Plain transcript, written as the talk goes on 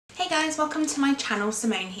Hey guys, welcome to my channel,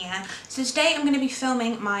 Simone here. So today I'm going to be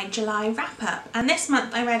filming my July wrap up, and this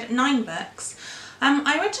month I read 9 books.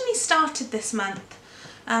 I originally started this month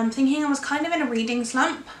thinking I was kind of in a reading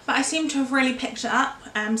slump, but I seem to have really picked it up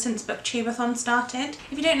since Booktube-a-thon started.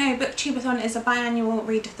 If you don't know, Booktube-a-thon is a biannual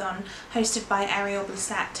readathon hosted by Ariel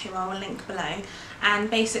Blissett, who I will link below,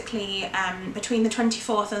 and basically between the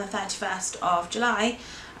 24th and the 31st of July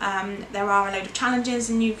there are a load of challenges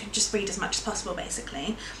and you can just read as much as possible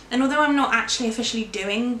basically. And although I'm not actually officially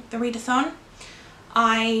doing the readathon,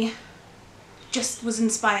 I just was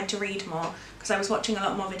inspired to read more because I was watching a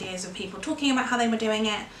lot more videos of people talking about how they were doing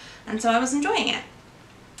it, and so I was enjoying it.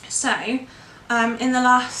 So in the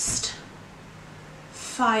last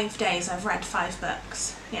 5 days I've read 5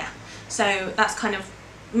 books, yeah, so that's kind of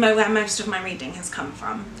where most of my reading has come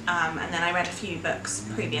from, and then I read a few books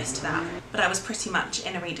previous to that, but I was pretty much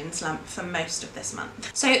in a reading slump for most of this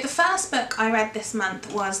month. So the first book I read this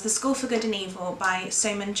month was The School for Good and Evil by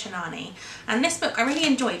Simone, and this book I really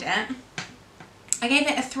enjoyed it. I gave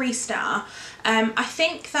it a 3-star. I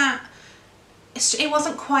think that it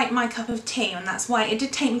wasn't quite my cup of tea, and that's why it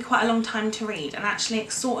did take me quite a long time to read, and actually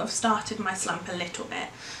it sort of started my slump a little bit.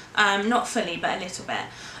 Not fully, but a little bit.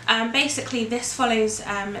 Basically this follows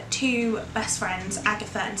 2 best friends,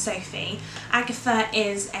 Agatha and Sophie. Agatha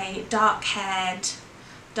is a dark-haired,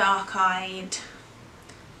 dark-eyed,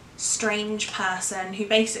 strange person who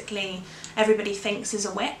basically everybody thinks is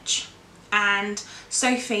a witch. And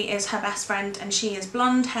Sophie is her best friend, and she is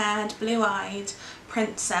blonde-haired, blue-eyed,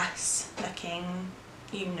 princess looking,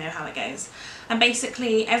 you know how it goes. And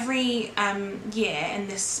basically every year in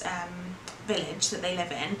this village that they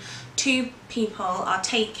live in, 2 people are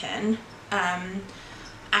taken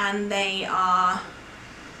and they are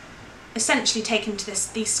essentially taken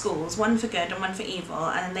to these schools, one for good and one for evil,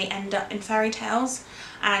 and they end up in fairy tales.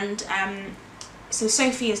 And so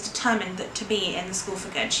Sophie is determined to be in the school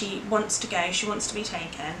for good. She wants to go, she wants to be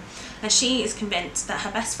taken, and she is convinced that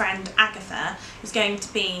her best friend Agatha is going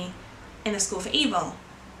to be in the school for evil.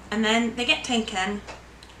 And then they get taken,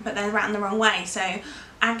 but they're ran the wrong way. So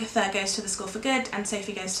Agatha goes to the school for good and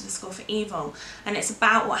Sophie goes to the school for evil, and it's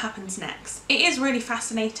about what happens next. It is really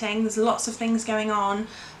fascinating. There's lots of things going on,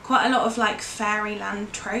 quite a lot of like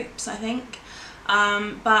fairyland tropes, I think,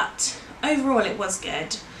 but overall it was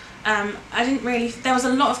good. There was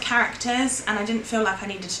a lot of characters and I didn't feel like I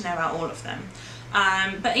needed to know about all of them,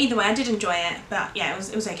 but either way I did enjoy it. But yeah,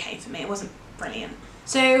 it was okay for me. It wasn't brilliant.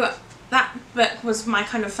 So that book was my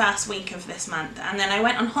kind of first week of this month, and then I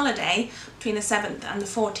went on holiday between the 7th and the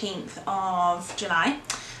 14th of July,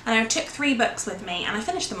 and I took 3 books with me and I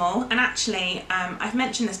finished them all. And actually I've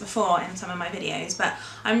mentioned this before in some of my videos, but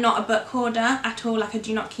I'm not a book hoarder at all. Like, I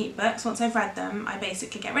do not keep books. Once I've read them I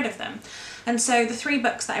basically get rid of them. And so the 3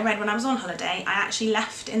 books that I read when I was on holiday I actually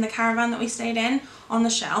left in the caravan that we stayed in on the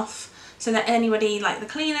shelf, so that anybody, like the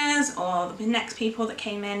cleaners or the next people that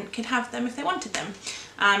came in, could have them if they wanted them,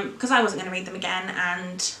 because I wasn't going to read them again,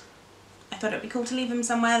 and I thought it would be cool to leave them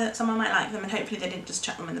somewhere that someone might like them, and hopefully they didn't just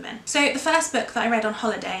chuck them in the bin. So the first book that I read on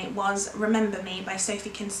holiday was Remember Me by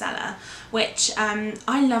Sophie Kinsella, which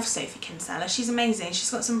I love Sophie Kinsella. She's amazing.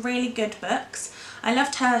 She's got some really good books. I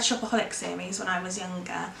loved her Shopaholic series when I was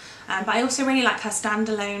younger, but I also really like her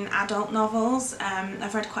standalone adult novels.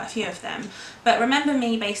 I've read quite a few of them. But Remember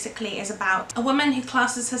Me basically is about a woman who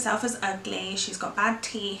classes herself as ugly. She's got bad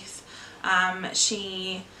teeth.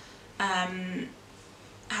 She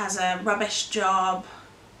has a rubbish job,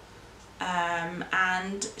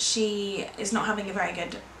 and she is not having a very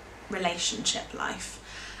good relationship life.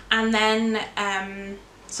 And then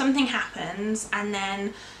something happens, and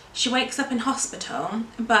then she wakes up in hospital,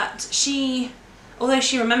 but although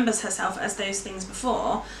she remembers herself as those things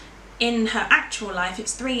before, in her actual life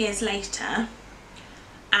it's 3 years later,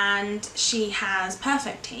 and she has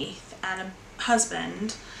perfect teeth and a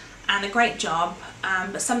husband and a great job,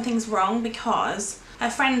 but something's wrong because her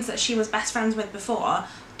friends that she was best friends with before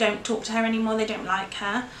don't talk to her anymore. They don't like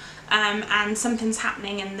her, and something's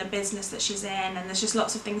happening in the business that she's in, and there's just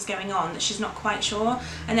lots of things going on that she's not quite sure.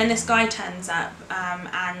 And then this guy turns up,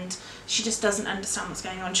 and she just doesn't understand what's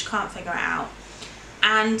going on. She can't figure it out.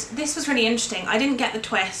 And this was really interesting. I didn't get the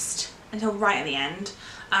twist until right at the end.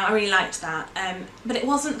 I really liked that, but it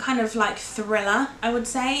wasn't kind of like thriller, I would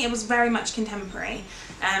say. It was very much contemporary,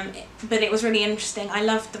 but it was really interesting. I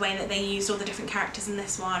loved the way that they used all the different characters in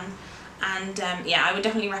this one, and yeah, I would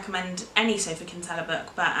definitely recommend any Sophie Kinsella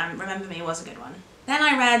book, but Remember Me was a good one. Then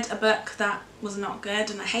I read a book that was not good,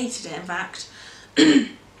 and I hated it in fact.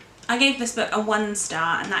 I gave this book a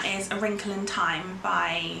 1-star, and that is A Wrinkle in Time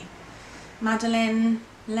by Madeleine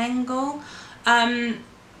L'Engle.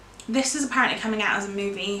 This is apparently coming out as a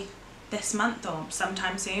movie this month or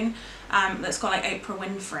sometime soon. That's got like Oprah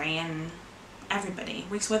Winfrey and everybody.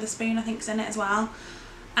 Reese Witherspoon I think is in it as well.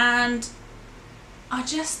 And I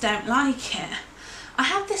just don't like it. I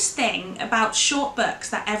have this thing about short books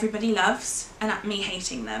that everybody loves and at me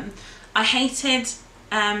hating them. I hated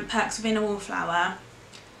Perks of Being a Wallflower.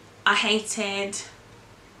 I hated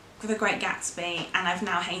The Great Gatsby, and I've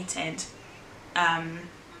now hated A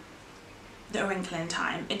Wrinkle in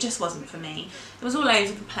Time. It just wasn't for me. It was all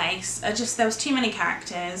over the place. There was too many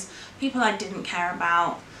characters, people I didn't care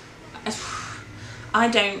about. I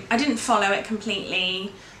didn't follow it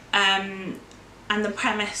completely, and the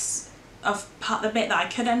premise of the bit that I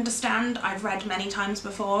could understand, I've read many times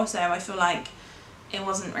before, so I feel like it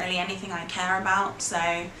wasn't really anything I care about,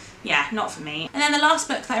 so yeah, not for me. And then the last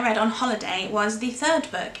book that I read on holiday was the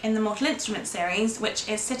third book in the Mortal Instruments series, which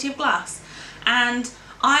is City of Glass. And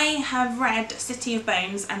I have read City of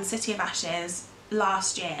Bones and City of Ashes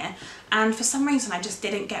last year, and for some reason I just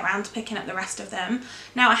didn't get around to picking up the rest of them.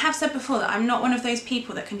 Now, I have said before that I'm not one of those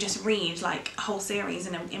people that can just read like a whole series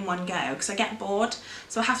in one go, because I get bored,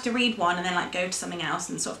 so I have to read one and then like go to something else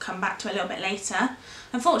and sort of come back to it a little bit later.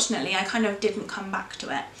 Unfortunately, I kind of didn't come back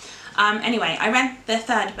to it. Anyway, I read the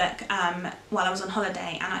third book while I was on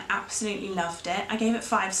holiday, and I absolutely loved it. I gave it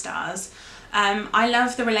 5 stars. I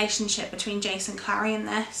love the relationship between Jace and Clary in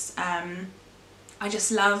this. I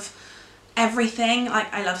just love everything.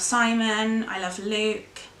 Like, I love Simon, I love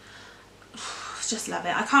Luke, just love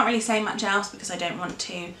it. I can't really say much else because I don't want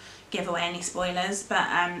to give away any spoilers, but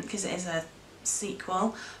because it is a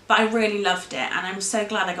sequel, but I really loved it, and I'm so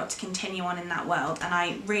glad I got to continue on in that world, and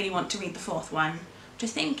I really want to read the 4th one, which I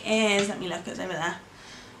think is, let me look, it's over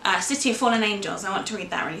there, City of Fallen Angels. I want to read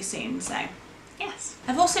that really soon, so yes.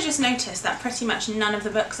 I've also just noticed that pretty much none of the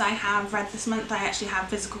books I have read this month I actually have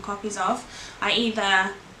physical copies of. I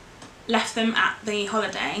either left them at the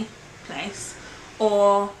holiday place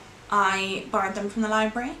or I borrowed them from the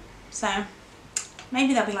library, so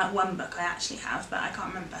maybe there'll be like one book I actually have, but I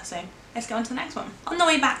can't remember, so let's go on to the next one. On the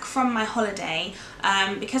way back from my holiday,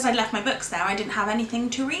 because I'd left my books there, I didn't have anything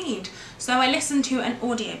to read, so I listened to an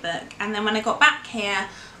audiobook, and then when I got back here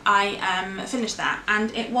I finished that,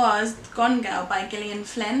 and it was Gone Girl by Gillian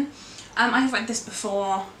Flynn. I have read this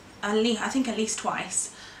before, I think at least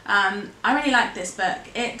twice. I really like this book.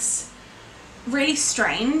 It's really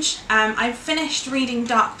strange. I've finished reading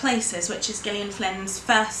Dark Places, which is Gillian Flynn's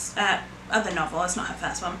first other novel. It's not her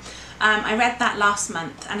first one. I read that last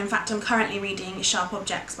month, and in fact I'm currently reading Sharp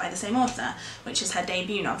Objects by the same author, which is her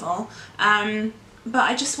debut novel. But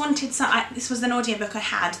I just wanted this was an audiobook I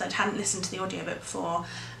had that hadn't listened to the audiobook before,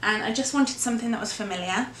 and I just wanted something that was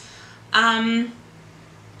familiar.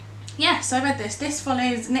 Yeah, so I read this. This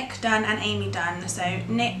follows Nick Dunn and Amy Dunn. So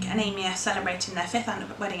Nick and Amy are celebrating their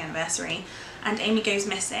 5th wedding anniversary, and Amy goes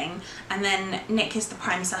missing, and then Nick is the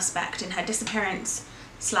prime suspect in her disappearance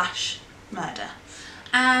 / murder.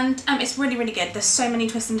 And it's really, really good. There's so many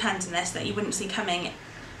twists and turns in this that you wouldn't see coming.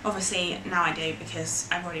 Obviously now I do because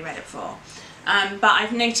I've already read it before. But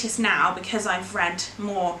I've noticed now, because I've read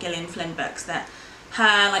more Gillian Flynn books, that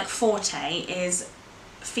her like forte is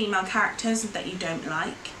female characters that you don't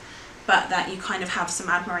like, but that you kind of have some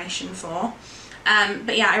admiration for.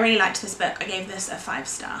 But yeah, I really liked this book. I gave this a 5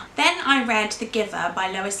 star. Then I read The Giver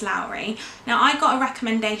by Lois Lowry. Now, I got a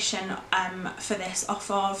recommendation for this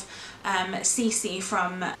off of Cece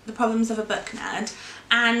from The Problems of a Book Nerd,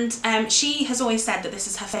 and she has always said that this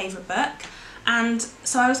is her favourite book. And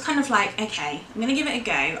so I was kind of like, okay, I'm going to give it a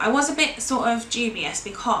go. I was a bit sort of dubious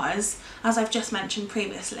because, as I've just mentioned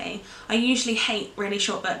previously, I usually hate really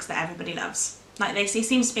short books that everybody loves. Like, it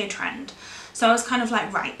seems to be a trend. So I was kind of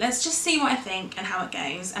like, right, let's just see what I think and how it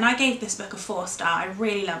goes. And I gave this book a 4 star. I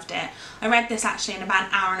really loved it. I read this actually in about an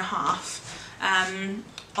hour and a half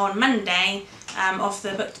on Monday of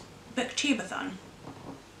the Booktube-a-thon.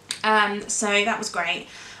 So that was great.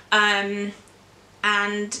 And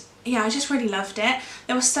yeah, I just really loved it.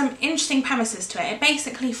 There was some interesting premises to it. It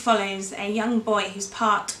basically follows a young boy who's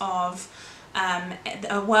part of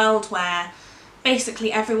a world where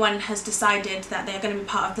basically everyone has decided that they're going to be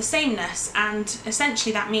part of the sameness, and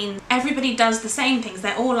essentially that means everybody does the same things.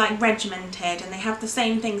 They're all like regimented, and they have the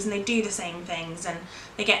same things, and they do the same things, and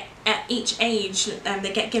they get, at each age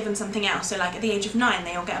they get given something else. So like at the age of 9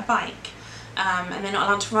 they all get a bike, and they're not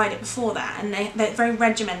allowed to ride it before that, and they're very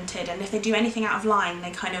regimented, and if they do anything out of line they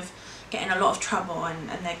kind of get in a lot of trouble, and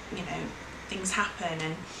they, you know, things happen,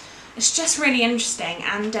 and it's just really interesting.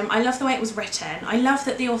 And I love the way it was written. I love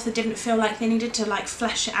that the author didn't feel like they needed to like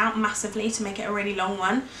flesh it out massively to make it a really long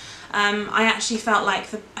one. I actually felt like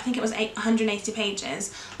I think it was 180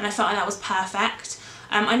 pages, and I felt like that was perfect.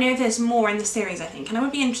 I know there's more in the series, I think, and I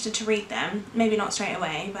would be interested to read them, maybe not straight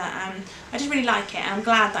away, but I just really like it, and I'm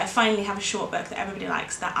glad that I finally have a short book that everybody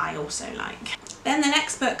likes that I also like. Then the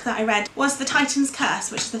next book that I read was The Titan's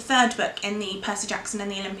Curse, which is the third book in the Percy Jackson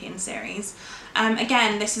and the Olympian series.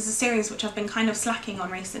 Again, this is a series which I've been kind of slacking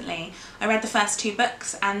on recently. I read the first 2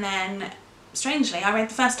 books, and then, strangely, I read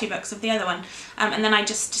the first 2 books of the other one, and then I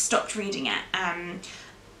just stopped reading it.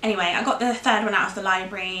 Anyway, I got the third one out of the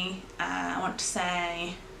library, I want to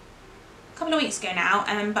say a couple of weeks ago now,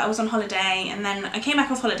 but I was on holiday, and then I came back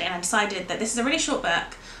off holiday and I decided that this is a really short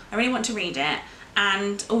book, I really want to read it,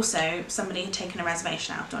 and also somebody had taken a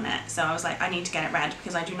reservation out on it, so I was like, I need to get it read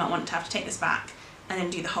because I do not want to have to take this back and then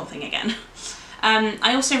do the whole thing again.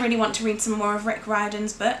 I also really want to read some more of Rick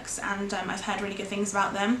Riordan's books, and I've heard really good things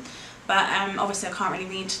about them, but obviously I can't really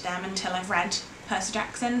read them until I've read Percy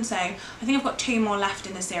Jackson, so I think I've got 2 more left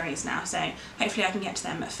in the series now, so hopefully I can get to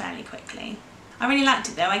them fairly quickly. I really liked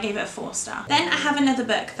it though, I gave it a 4-star. Then I have another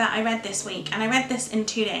book that I read this week, and I read this in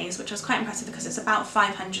 2 days, which was quite impressive because it's about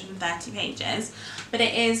 530 pages, but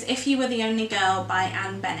it is If You Were the Only Girl by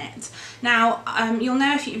Anne Bennett. Now, you'll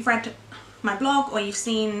know if you've read my blog or you've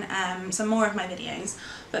seen some more of my videos,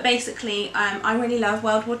 but basically I really love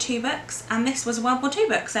World War II books, and this was a World War II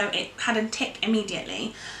book, so it had a tick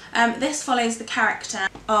immediately. This follows the character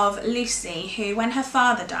of Lucy, who, when her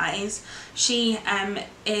father dies, she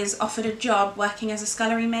is offered a job working as a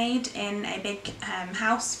scullery maid in a big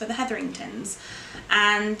house for the Hetheringtons,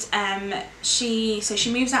 and she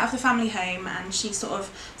moves out of the family home, and she sort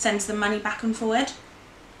of sends the money back and forward.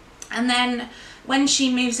 And then when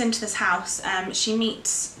she moves into this house, she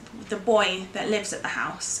meets the boy that lives at the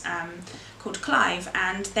house, called Clive,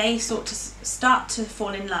 and they sort of start to fall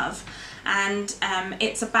in love. And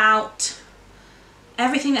it's about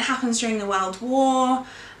everything that happens during the World War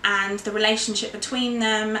and the relationship between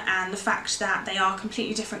them, and the fact that they are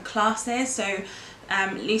completely different classes. So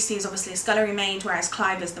Lucy is obviously a scullery maid, whereas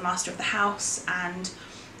Clive is the master of the house, and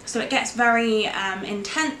so it gets very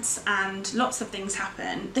intense and lots of things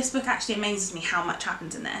happen. This book actually amazes me how much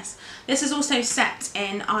happens in this. This is also set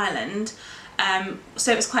in Ireland,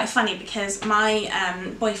 so it was quite funny because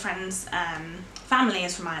my boyfriend's family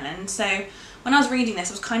is from Ireland, so when I was reading this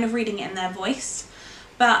I was kind of reading it in their voice,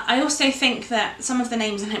 but I also think that some of the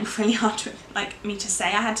names in it were really hard to, me to say.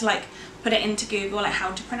 I had to put it into Google,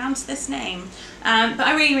 how to pronounce this name, but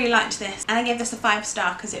I really liked this, and I gave this a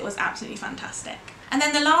 5-star because it was absolutely fantastic. And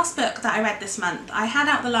then the last book that I read this month, I had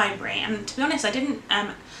out the library, and to be honest I didn't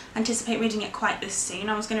anticipate reading it quite this soon.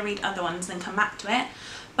 I was going to read other ones and then come back to it,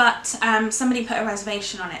 but somebody put a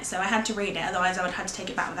reservation on it, so I had to read it, otherwise I would have had to take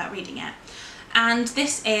it back without reading it. And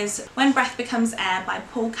this is When Breath Becomes Air by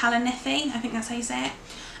Paul Kalanithi, I think that's how you say it.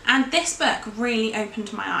 And this book really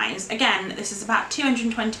opened my eyes. Again, this is about a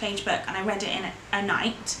 220-page book, and I read it in a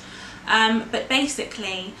night. But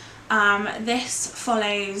basically, this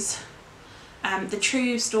follows the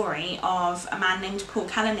true story of a man named Paul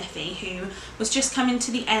Kalanithi, who was just coming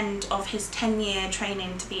to the end of his 10-year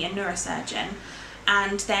training to be a neurosurgeon,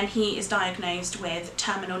 and then he is diagnosed with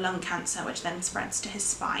terminal lung cancer, which then spreads to his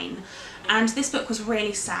spine. And this book was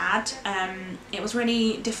really sad. It was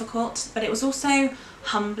really difficult, but it was also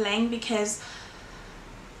humbling because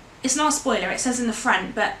it's not a spoiler, it says in the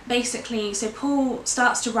front, but basically, so Paul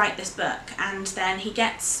starts to write this book, and then he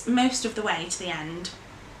gets most of the way to the end,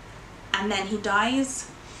 and then he dies.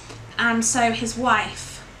 And so his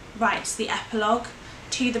wife writes the epilogue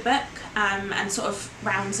to the book and sort of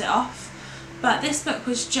rounds it off. But this book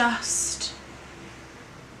was just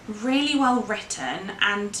really well written,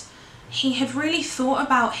 and he had really thought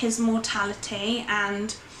about his mortality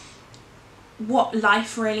and what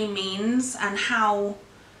life really means and how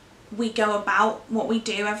we go about what we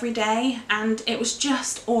do every day, and it was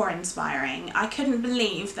just awe-inspiring. I couldn't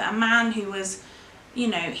believe that a man who was, he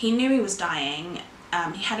knew he was dying,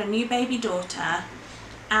 he had a new baby daughter,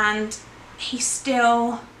 and he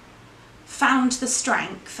still found the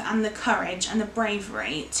strength and the courage and the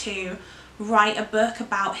bravery to write a book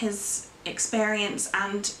about his experience,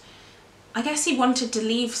 and I guess he wanted to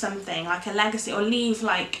leave something, like a legacy, or leave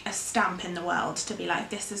a stamp in the world to be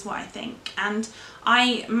this is what I think, and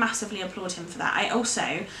I massively applaud him for that. I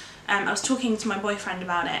also, I was talking to my boyfriend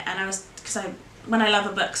about it, and when I love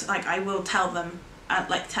a book, I will tell them,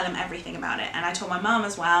 tell him everything about it, and I told my mum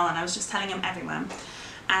as well, and I was just telling him everyone,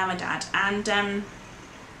 and my dad, and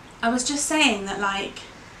I was just saying that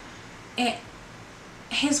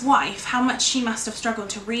his wife, how much she must have struggled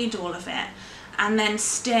to read all of it, and then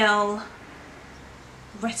still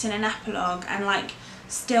written an epilogue, and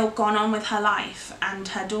still gone on with her life and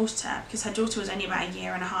her daughter, because her daughter was only about 1.5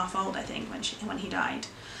 years old, I think, when he died.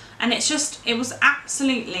 And it's just, it was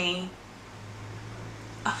absolutely,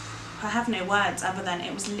 I have no words other than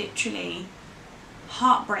it was literally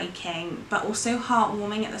heartbreaking but also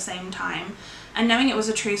heartwarming at the same time, and knowing it was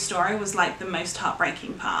a true story was like the most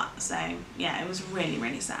heartbreaking part. So yeah, it was really,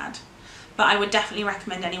 really sad, but I would definitely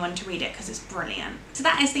recommend anyone to read it because it's brilliant. So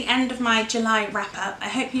that is the end of my July wrap up. I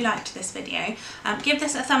hope you liked this video. Give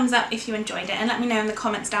this a thumbs up if you enjoyed it, and let me know in the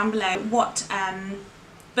comments down below what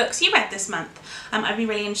books you read this month. I'd be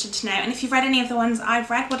really interested to know, and if you've read any of the ones I've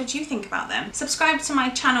read, what did you think about them? Subscribe to my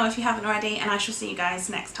channel if you haven't already, and I shall see you guys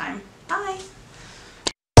next time. Bye!